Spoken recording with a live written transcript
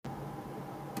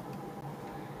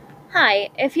Hi,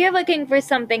 if you're looking for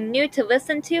something new to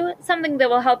listen to, something that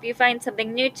will help you find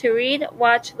something new to read,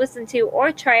 watch, listen to,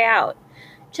 or try out,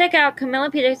 check out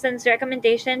Camilla Peterson's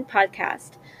Recommendation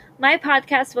Podcast. My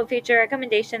podcast will feature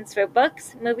recommendations for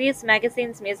books, movies,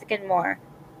 magazines, music, and more.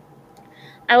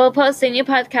 I will post a new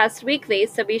podcast weekly,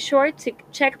 so be sure to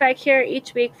check back here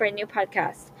each week for a new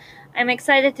podcast. I'm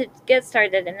excited to get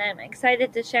started, and I'm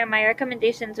excited to share my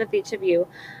recommendations with each of you.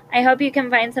 I hope you can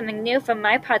find something new from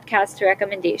my podcast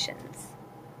recommendations.